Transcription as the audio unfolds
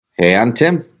Hey, I'm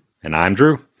Tim. And I'm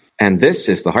Drew. And this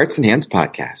is the Hearts and Hands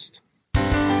Podcast.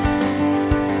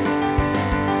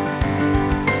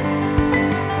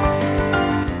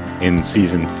 In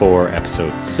Season 4,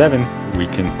 Episode 7, we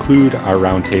conclude our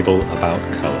roundtable about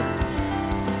color.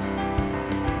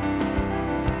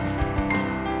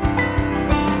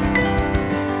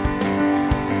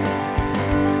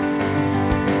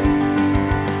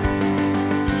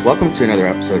 Welcome to another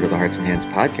episode of the Hearts and Hands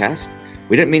Podcast.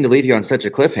 We didn't mean to leave you on such a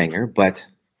cliffhanger, but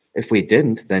if we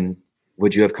didn't, then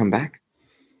would you have come back?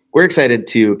 We're excited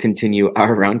to continue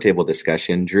our roundtable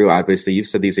discussion. Drew, obviously, you've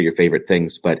said these are your favorite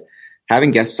things, but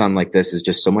having guests on like this is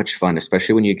just so much fun,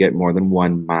 especially when you get more than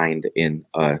one mind in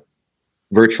a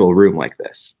virtual room like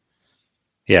this.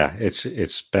 Yeah,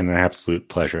 it's been an absolute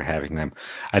pleasure having them.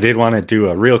 I did want to do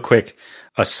a real quick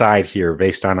aside here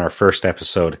based on our first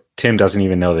episode. Tim doesn't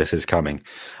even know this is coming.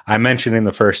 I mentioned in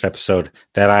the first episode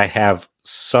that I have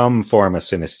some form of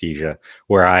synesthesia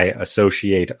where I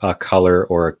associate a color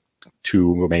or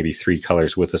two or maybe three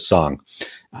colors with a song.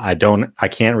 I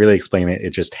can't really explain it. It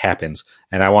just happens.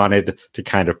 And I wanted to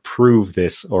kind of prove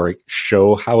this or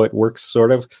show how it works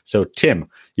sort of. So Tim,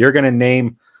 you're going to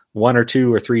name one or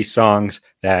two or three songs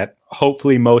that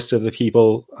hopefully most of the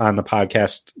people on the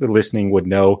podcast listening would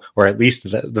know, or at least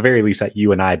the very least that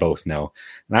you and I both know.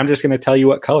 And I'm just going to tell you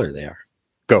what color they are.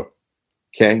 Go.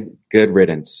 Okay. Good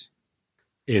riddance.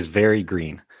 Is very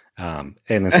green. And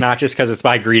it's not just because it's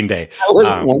by Green Day. I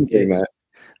was wondering that.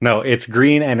 No, it's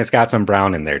green and it's got some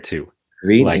brown in there too.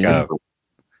 Green, like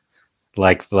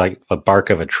the bark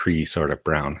of a tree sort of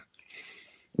brown.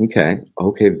 Okay.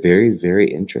 Very,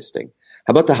 very interesting.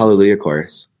 How about the Hallelujah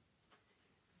chorus?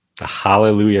 The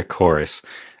Hallelujah chorus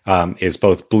is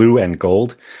both blue and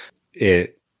gold.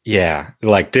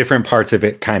 Like different parts of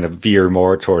it kind of veer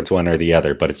more towards one or the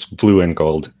other, but it's blue and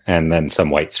gold and then some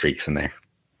white streaks in there.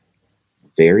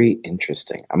 Very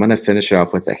interesting. I'm going to finish it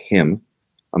off with a hymn.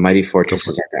 A Mighty Fortress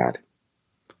is Our God.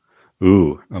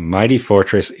 Ooh, A Mighty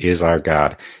Fortress is Our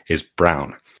God is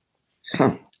brown.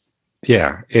 Huh.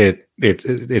 Yeah,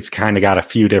 it's kind of got a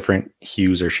few different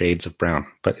hues or shades of brown,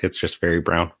 but it's just very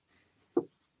brown.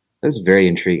 That's very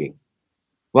intriguing.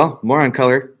 Well, more on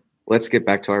color. Let's get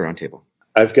back to our roundtable.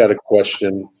 I've got a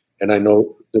question, and I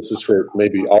know this is for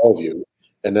maybe all of you.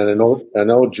 And then I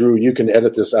know, Drew, you can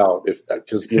edit this out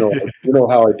because you know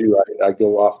how I do. I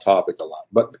go off topic a lot,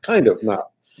 but kind of not.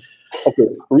 Okay.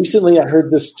 Recently, I heard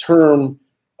this term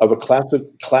of a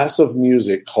class of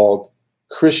music called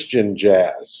Christian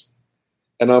jazz.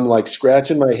 And I'm like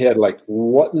scratching my head, like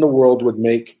what in the world would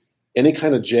make any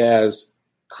kind of jazz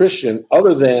Christian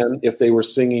other than if they were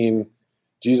singing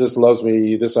Jesus Loves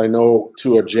Me, This I Know,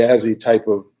 to a jazzy type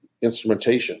of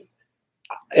instrumentation.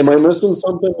 Am I missing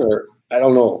something, or I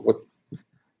don't know?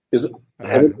 Have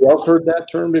anybody else heard that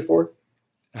term before?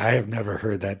 I have never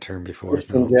heard that term before.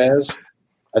 Christian jazz?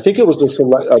 I think it was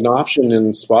an option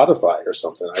in Spotify or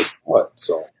something. I saw it.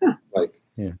 So,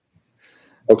 yeah.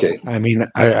 Okay. I mean,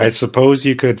 I suppose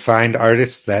you could find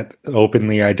artists that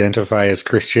openly identify as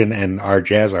Christian and are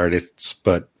jazz artists,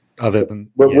 but other than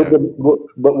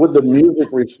would the music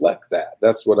reflect that?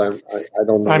 That's what I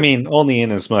don't know. I mean, only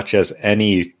in as much as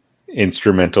any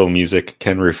instrumental music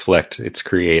can reflect its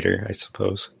creator, I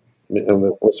suppose.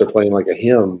 Unless they're playing like a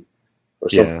hymn or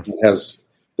something that has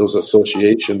those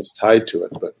associations tied to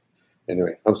it. But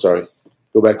anyway, I'm sorry.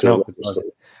 Go back to the story.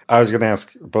 I was going to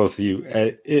ask both of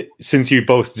you, since you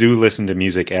both do listen to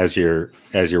music as you're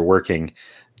working,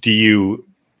 do you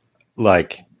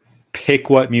like pick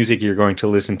what music you're going to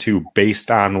listen to based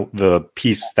on the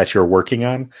piece that you're working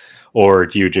on, or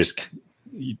do you just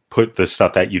put the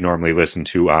stuff that you normally listen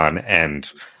to on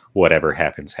and whatever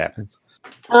happens?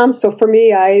 So for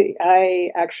me,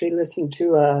 I actually listen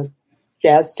to a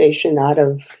jazz station out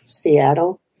of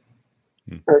Seattle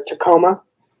or Tacoma.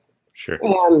 Sure.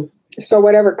 So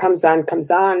whatever comes on,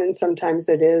 and sometimes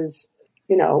it is,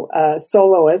 a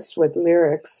soloist with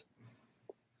lyrics.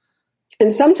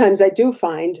 And sometimes I do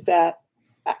find that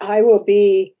I will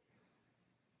be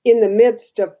in the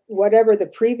midst of whatever the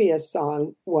previous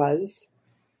song was,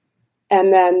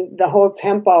 and then the whole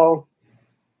tempo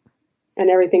and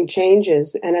everything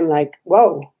changes, and I'm like,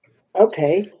 whoa,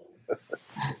 okay.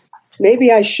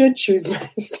 Maybe I should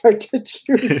start to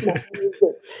choose my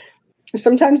music.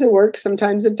 Sometimes it works,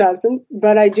 sometimes it doesn't.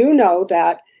 But I do know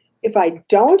that if I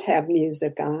don't have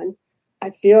music on,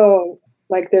 I feel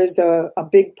like there's a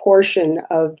big portion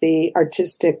of the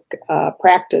artistic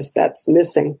practice that's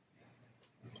missing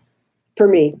for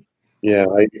me. Yeah,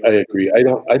 I agree. I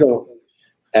don't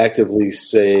actively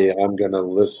say I'm going to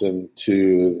listen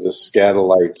to the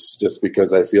Scatolites just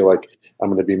because I feel like I'm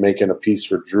going to be making a piece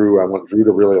for Drew. I want Drew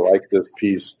to really like this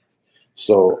piece.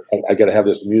 so I got to have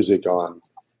this music on.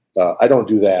 I don't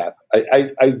do that.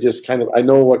 I just kind of, I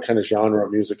know what kind of genre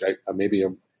of music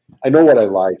I know what I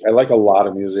like. I like a lot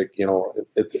of music. You know,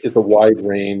 it's a wide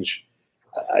range.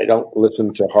 I don't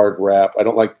listen to hard rap. I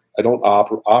don't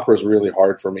opera. Opera is really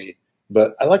hard for me,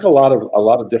 but I like a lot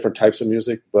of different types of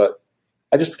music. But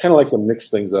I just kind of like to mix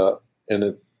things up, and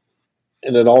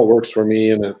it all works for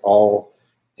me, and it all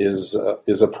is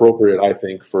appropriate, I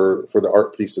think, for the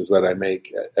art pieces that I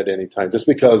make at any time. Just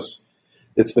because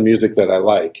it's the music that I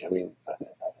like. I mean,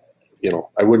 you know,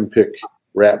 I wouldn't pick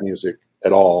rap music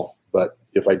at all, but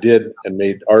if I did and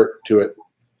made art to it,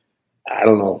 I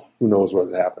don't know. Who knows what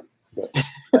would happen? But,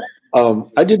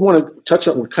 I did want to touch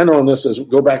on kind of on this, as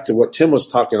go back to what Tim was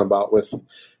talking about with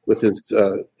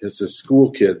his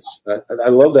school kids. I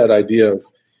love that idea of,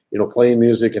 you know, playing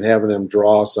music and having them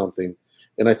draw something,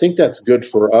 and I think that's good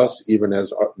for us, even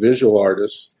as visual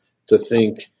artists, to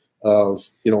think of,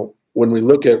 you know, when we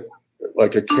look at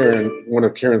like one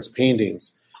of Karen's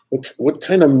paintings, what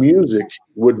kind of music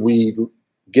would we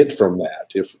get from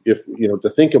that? If you know, to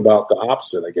think about the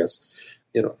opposite, I guess,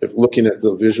 you know, if looking at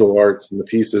the visual arts and the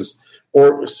pieces,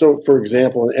 or so, for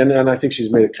example, and I think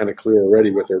she's made it kind of clear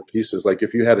already with her pieces, like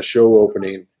if you had a show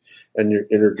opening and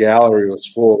your gallery was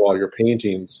full of all your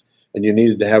paintings and you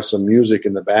needed to have some music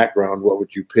in the background, what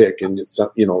would you pick? And it's,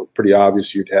 you know, pretty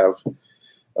obvious you'd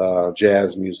have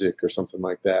jazz music or something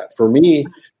like that. For me,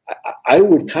 I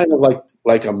would kind of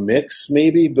like a mix,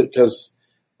 maybe, because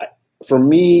for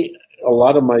me, a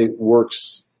lot of my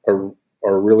works are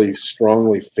really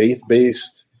strongly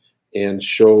faith-based and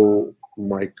show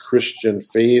my Christian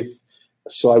faith.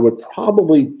 So I would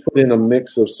probably put in a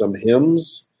mix of some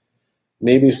hymns,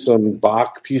 maybe some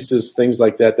Bach pieces, things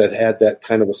like that had that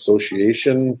kind of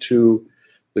association to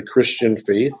the Christian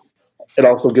faith. It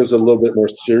also gives a little bit more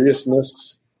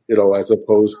seriousness, you know, as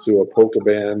opposed to a polka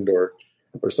band or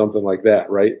something like that,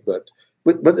 right? But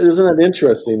isn't it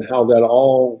interesting how that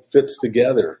all fits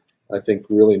together, I think,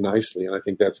 really nicely? And I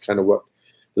think that's kind of what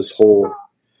this whole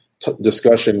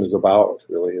discussion is about,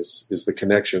 really, is the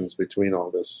connections between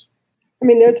all this. I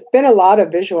mean, there's been a lot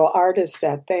of visual artists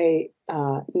that they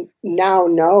now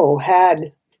know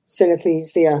had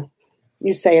synesthesia.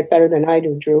 You say it better than I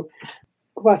do, Drew.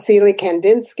 Wassily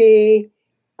Kandinsky,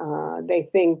 they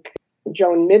think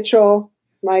Joan Mitchell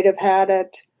might have had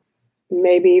it,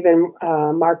 maybe even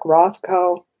Mark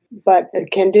Rothko. But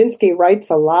Kandinsky writes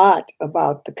a lot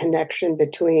about the connection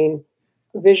between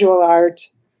visual art,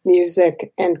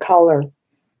 music, and color.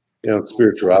 Yeah, and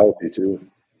spirituality too.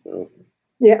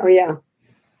 Yeah, oh yeah.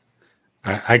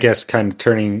 I guess kind of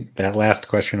turning that last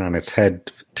question on its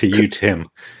head to you, Tim.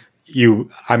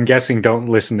 I'm guessing, don't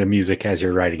listen to music as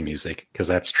you're writing music, because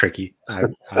that's tricky. I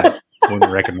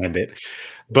wouldn't recommend it.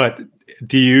 But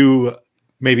do you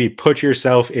maybe put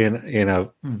yourself in a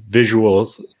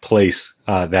visual place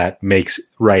that makes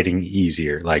writing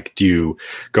easier? Like, do you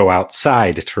go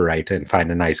outside to write and find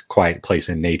a nice quiet place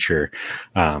in nature?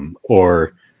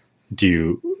 Or do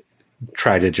you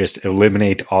try to just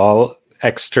eliminate all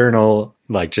external,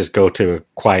 like just go to a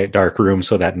quiet, dark room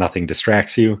so that nothing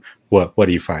distracts you? What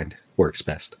do you find works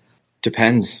best?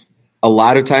 Depends. A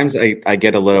lot of times I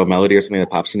get a little melody or something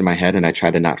that pops into my head and I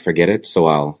try to not forget it. So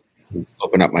I'll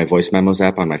open up my voice memos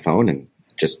app on my phone and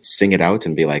just sing it out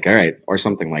and be like, all right, or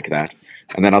something like that.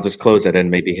 And then I'll just close it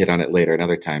and maybe hit on it later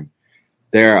another time.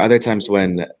 There are other times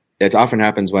when it often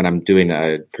happens when I'm doing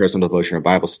a personal devotion or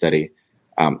Bible study,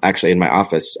 actually in my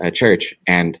office at church,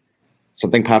 and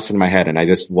something pops in my head and I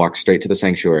just walk straight to the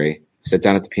sanctuary, sit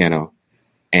down at the piano,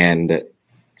 and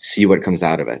see what comes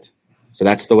out of it. So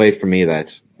that's the way for me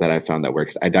that I found that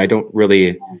works. I don't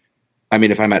really, I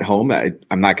mean, if I'm at home,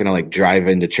 I'm not going to like drive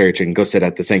into church and go sit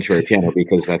at the sanctuary piano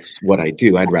because that's what I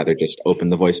do. I'd rather just open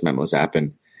the voice memos app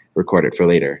and record it for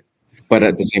later. But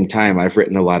at the same time, I've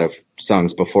written a lot of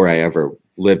songs before I ever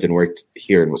lived and worked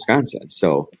here in Wisconsin.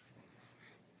 So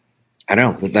I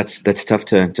don't know. That's tough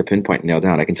to pinpoint and nail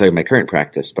down. I can tell you my current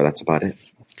practice, but that's about it.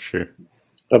 Sure.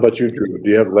 How about you, Drew? Do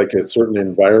you have like a certain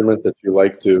environment that you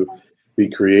like to be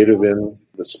creative in,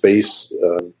 the space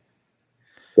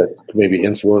that maybe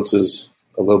influences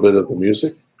a little bit of the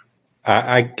music?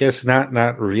 I guess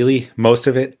not really. Most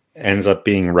of it ends up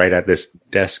being right at this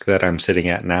desk that I'm sitting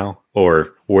at now,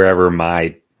 or wherever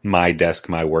my desk,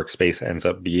 my workspace ends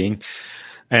up being.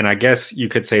 And I guess you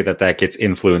could say that gets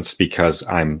influenced because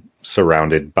I'm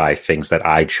surrounded by things that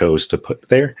I chose to put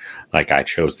there. Like I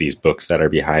chose these books that are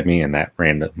behind me and that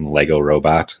random Lego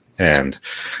robot. And,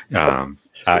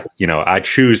 I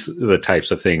choose the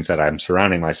types of things that I'm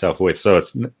surrounding myself with. So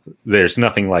there's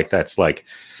nothing like that's like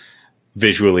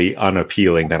visually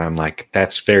unappealing that I'm like,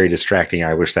 that's very distracting.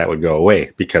 I wish that would go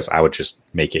away, because I would just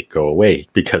make it go away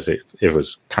because it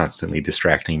was constantly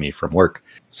distracting me from work.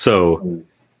 So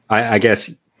I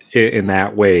guess in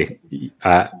that way,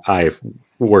 I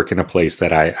work in a place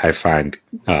that I find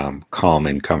calm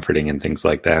and comforting and things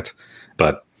like that.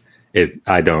 But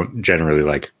I don't generally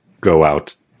like go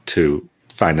out to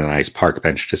find a nice park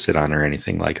bench to sit on or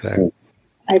anything like that.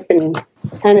 I've been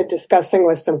kind of discussing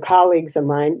with some colleagues of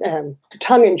mine,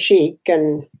 tongue in cheek,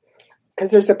 and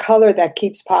because there's a color that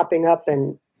keeps popping up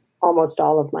in almost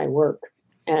all of my work,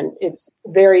 and it's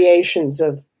variations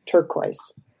of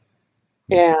turquoise.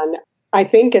 And I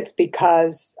think it's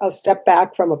because I'll step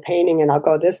back from a painting and I'll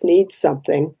go, this needs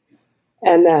something.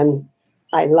 And then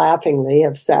I laughingly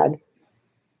have said,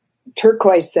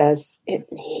 turquoise says, it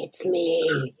needs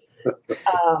me.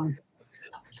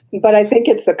 But I think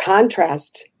it's the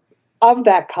contrast of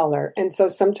that color. And so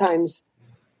sometimes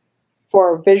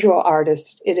for visual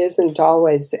artists, it isn't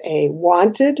always a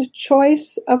wanted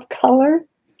choice of color.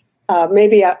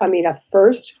 Maybe a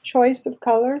first choice of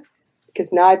color,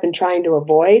 because now I've been trying to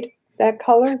avoid that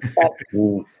color, but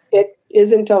it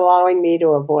isn't allowing me to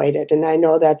avoid it. And I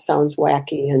know that sounds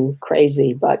wacky and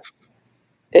crazy, but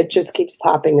it just keeps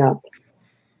popping up.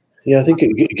 Yeah, I think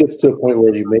it gets to a point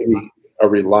where you maybe are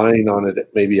relying on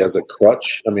it maybe as a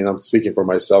crutch. I mean, I'm speaking for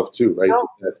myself too, right?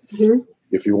 That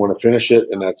if you want to finish it,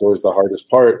 and that's always the hardest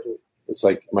part, it's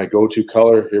like my go-to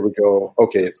color, here we go,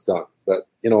 okay, it's done. But,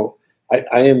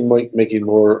 I am making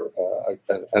more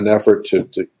an effort to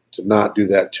not do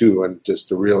that too, and just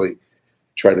to really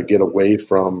try to get away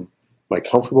from my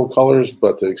comfortable colors,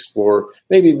 but to explore,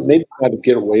 maybe not to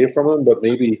get away from them, but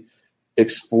maybe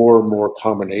explore more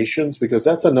combinations, because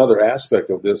that's another aspect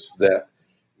of this that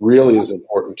really is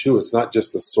important too. It's not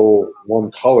just the sole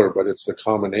one color, but it's the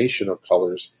combination of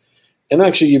colors. And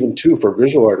actually, even too, for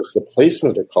visual artists, the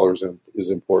placement of colors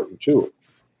is important too.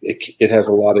 It has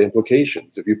a lot of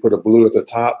implications. If you put a blue at the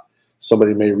top,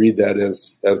 somebody may read that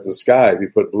as the sky. If you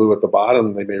put blue at the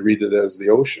bottom, they may read it as the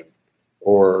ocean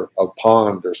or a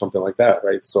pond or something like that,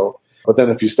 right? So, but then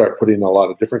if you start putting a lot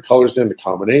of different colors in the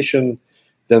combination,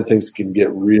 then things can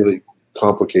get really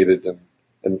complicated.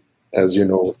 And as you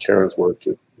know, with Karen's work,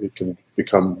 it can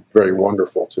become very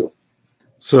wonderful too.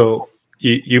 So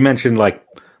you mentioned like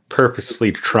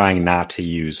purposely trying not to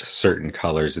use certain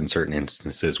colors in certain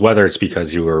instances, whether it's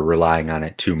because you were relying on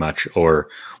it too much or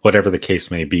whatever the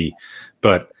case may be.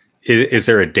 But is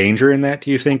there a danger in that,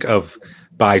 do you think, of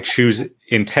by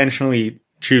intentionally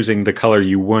choosing the color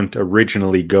you wouldn't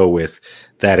originally go with,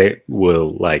 that it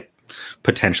will like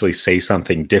potentially say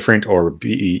something different or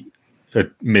be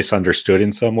misunderstood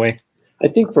in some way? I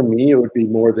think for me, it would be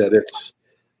more that it's,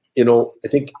 I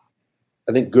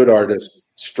think good artists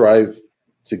strive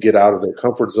to get out of their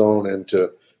comfort zone and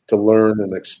to learn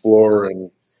and explore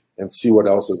and see what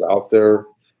else is out there.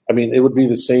 I mean, it would be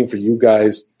the same for you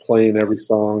guys playing every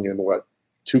song in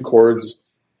two chords,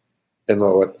 and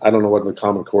I don't know what the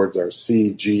common chords are,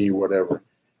 C, G, whatever.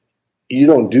 You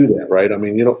don't do that, right? I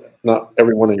mean, not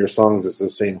every one of your songs is the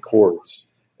same chords.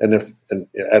 And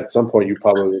at some point you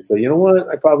probably would say, you know what,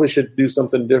 I probably should do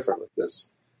something different with this.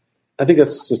 I think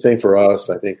that's the same for us.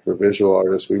 I think for visual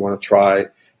artists, we want to try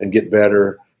and get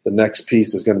better. The next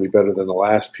piece is going to be better than the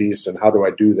last piece. And how do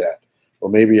I do that? Or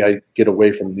maybe I get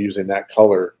away from using that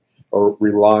color or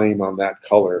relying on that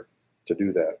color to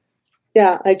do that.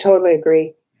 Yeah, I totally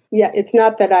agree. Yeah, it's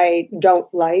not that I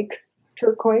don't like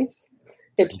turquoise.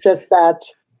 It's just that,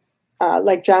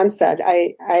 like John said,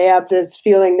 I have this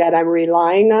feeling that I'm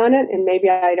relying on it, and maybe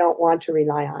I don't want to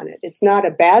rely on it. It's not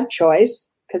a bad choice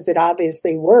because it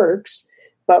obviously works,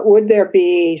 but would there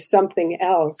be something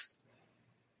else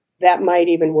that might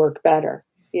even work better?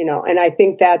 And I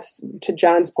think that's, to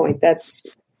John's point, that's,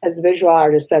 as visual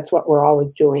artists, that's what we're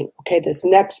always doing. Okay, this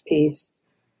next piece,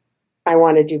 I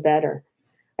want to do better.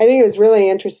 I think it was really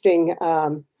interesting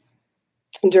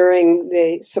during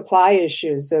the supply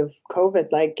issues of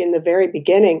COVID, like in the very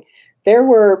beginning, there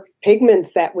were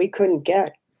pigments that we couldn't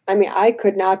get. I mean, I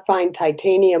could not find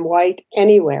titanium white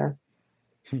anywhere.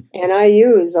 And I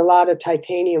use a lot of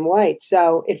titanium white.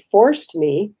 So it forced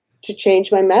me to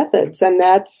change my methods. And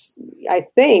that's, I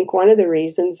think, one of the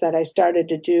reasons that I started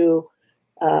to do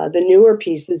the newer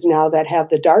pieces now that have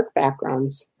the dark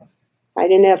backgrounds. I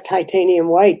didn't have titanium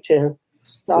white to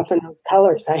soften those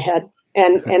colors I had.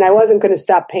 And I wasn't going to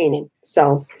stop painting.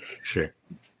 So sure.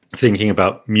 Thinking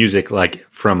about music, like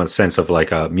from a sense of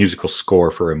like a musical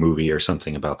score for a movie or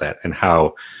something about that, and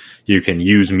how you can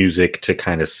use music to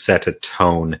kind of set a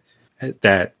tone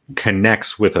that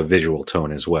connects with a visual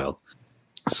tone as well.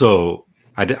 So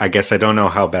I guess I don't know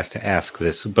how best to ask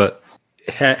this, but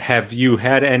have you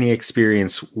had any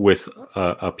experience with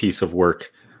a piece of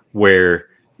work where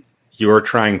you're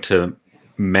trying to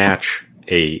match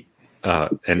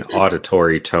an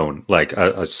auditory tone, like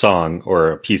a song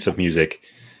or a piece of music,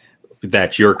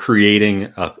 that you're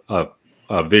creating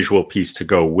a visual piece to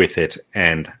go with it,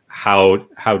 and how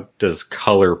does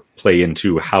color play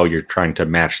into how you're trying to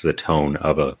match the tone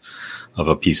of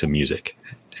a piece of music?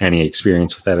 Any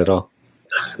experience with that at all?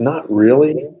 Not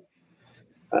really.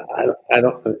 I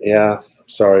don't. Yeah,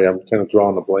 sorry, I'm kind of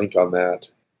drawing a blank on that.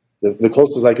 The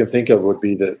closest I can think of would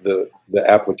be the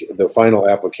final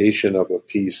application of a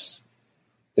piece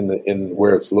in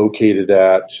where it's located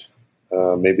at.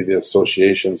 Maybe the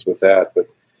associations with that, but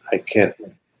I can't.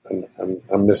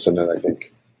 I'm missing it, I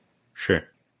think. Sure.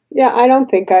 Yeah, I don't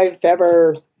think I've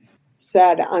ever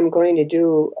said I'm going to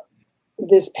do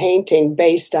this painting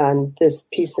based on this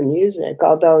piece of music,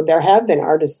 although there have been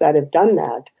artists that have done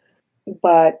that.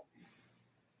 But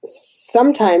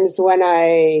sometimes when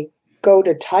I go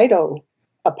to title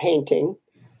a painting,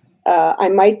 I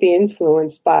might be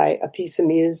influenced by a piece of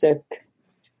music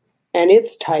and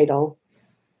its title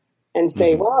and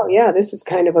say, wow, yeah, this is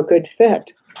kind of a good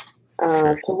fit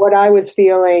to what I was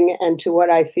feeling and to what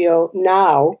I feel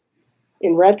now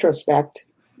in retrospect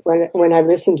when I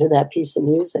listen to that piece of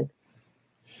music.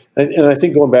 And I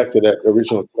think going back to that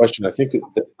original question, I think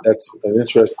that's an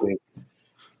interesting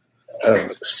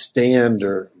stand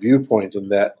or viewpoint in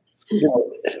that,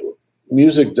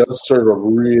 music does serve a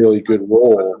really good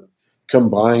role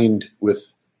combined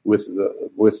with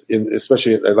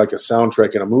especially like a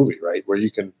soundtrack in a movie, right? Where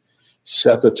you can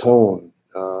set the tone,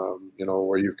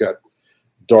 where you've got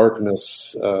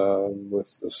darkness with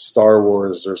Star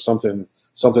Wars or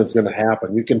something's going to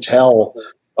happen. You can tell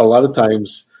a lot of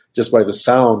times just by the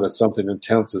sound that something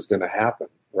intense is going to happen,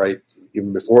 right?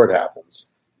 Even before it happens.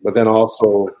 But then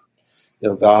also,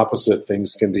 the opposite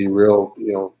things can be real.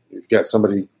 You've got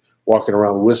somebody walking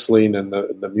around whistling and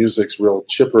the music's real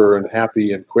chipper and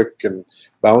happy and quick and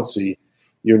bouncy.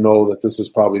 You know that this is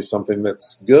probably something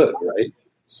that's good, right?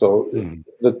 So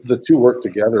the two work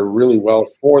together really well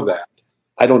for that.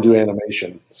 I don't do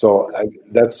animation, so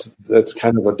that's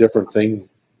kind of a different thing.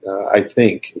 I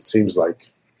think it seems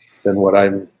like than what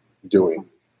I'm doing.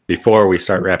 Before we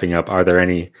start wrapping up, are there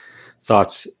any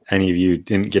thoughts any of you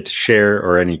didn't get to share,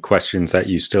 or any questions that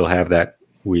you still have that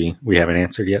we haven't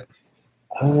answered yet?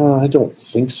 I don't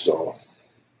think so.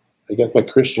 I got my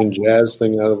Christian jazz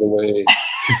thing out of the way.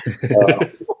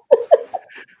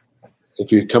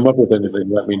 If you come up with anything,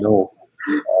 let me know.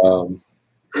 I'll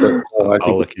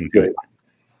look into it.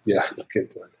 Yeah, look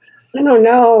into it. I don't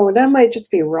know. That might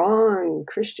just be wrong.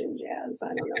 Christian jazz. I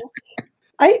don't know.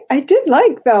 I did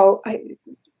like, though.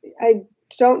 I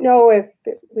don't know if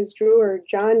it was Drew or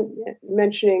John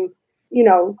mentioning,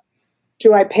 do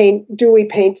we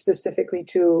paint specifically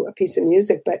to a piece of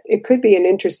music? But it could be an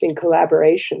interesting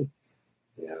collaboration.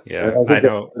 Yeah. I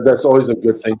know that's always a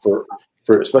good thing for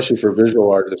especially for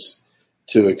visual artists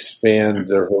to expand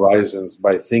their horizons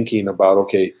by thinking about,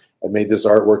 okay, I made this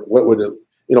artwork. What would it,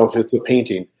 if it's a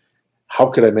painting, how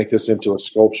could I make this into a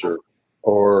sculpture,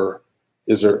 or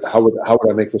how would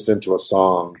I make this into a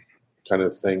song, kind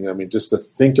of thing? I mean, just to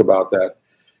think about that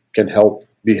can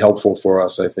be helpful for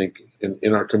us, I think,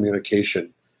 in our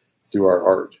communication through our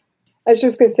art. I was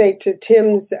just going to say to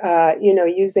Tim's,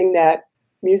 using that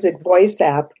music voice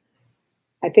app,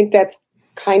 I think that's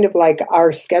kind of like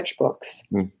our sketchbooks.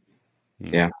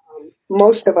 Yeah.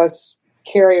 Most of us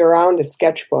carry around a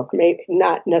sketchbook, maybe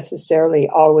not necessarily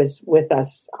always with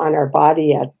us on our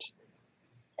body at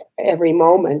every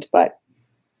moment, but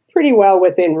pretty well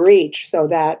within reach so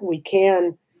that we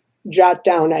can jot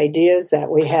down ideas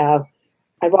that we have.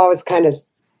 I've always kind of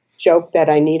joked that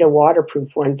I need a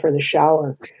waterproof one for the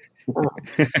shower.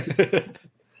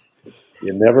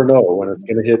 You never know when it's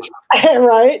going to hit you.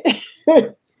 Right?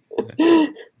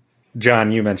 John,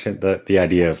 you mentioned the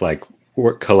idea of like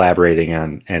we're collaborating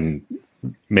on and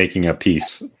making a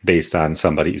piece based on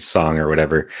somebody's song or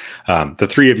whatever. The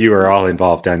three of you are all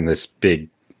involved in this big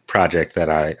project that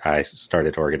I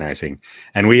started organizing,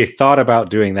 and we thought about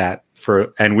doing that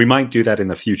and we might do that in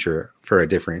the future for a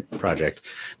different project.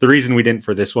 The reason we didn't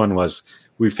for this one was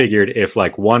we figured if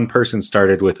like one person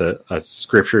started with a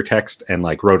scripture text and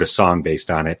like wrote a song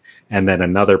based on it, and then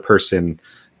another person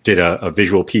did a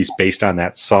visual piece based on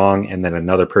that song, and then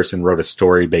another person wrote a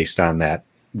story based on that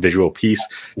visual piece,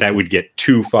 that would get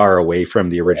too far away from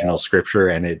the original scripture,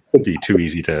 and it'd be too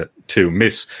easy to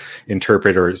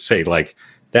misinterpret or say like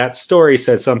that story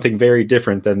says something very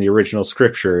different than the original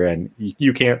scripture, and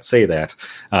you can't say that.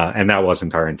 And that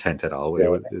wasn't our intent at all.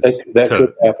 Yeah, that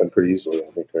could happen pretty easily,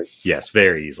 I think, right? Yes,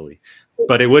 very easily.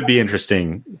 But it would be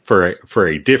interesting for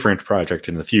a different project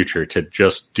in the future to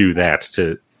just do that,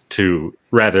 to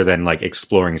rather than like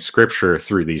exploring scripture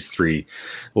through these three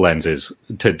lenses,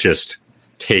 to just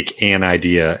take an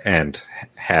idea and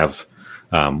have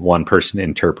one person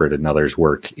interpret another's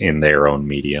work in their own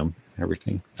medium.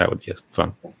 Everything that would be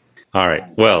fun. All right.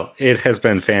 Well, it has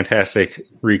been fantastic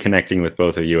reconnecting with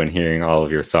both of you and hearing all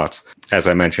of your thoughts. As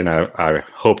I mentioned, I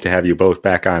hope to have you both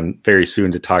back on very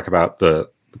soon to talk about the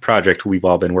project we've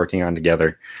all been working on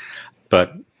together.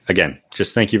 But again,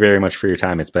 just thank you very much for your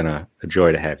time. It's been a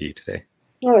joy to have you today.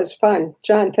 Oh, it was fun.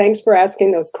 John, thanks for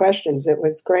asking those questions. It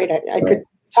was great. I could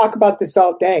talk about this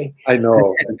all day. I know.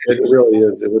 It really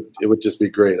is. It would just be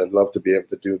great. I'd love to be able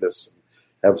to do this.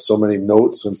 Have so many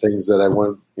notes and things that I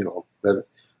want, that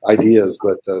ideas,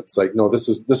 but it's like, no, this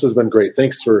has been great.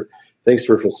 Thanks for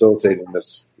facilitating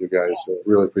this, you guys. I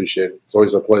really appreciate it. It's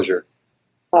always a pleasure.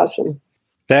 Awesome.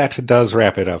 That does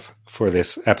wrap it up for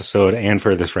this episode and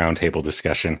for this roundtable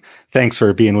discussion. Thanks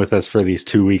for being with us for these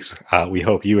 2 weeks. We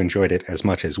hope you enjoyed it as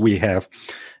much as we have.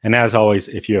 And as always,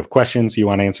 if you have questions you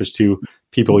want answers to,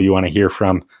 people you want to hear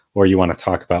from, or you want to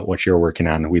talk about what you're working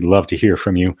on, we'd love to hear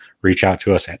from you. Reach out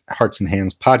to us at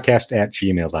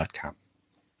heartsandhandspodcast@gmail.com.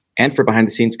 And for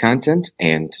behind-the-scenes content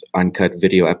and uncut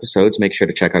video episodes, make sure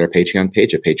to check out our Patreon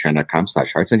page at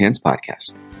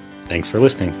patreon.com/heartsandhandspodcast. Thanks for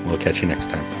listening. We'll catch you next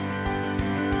time.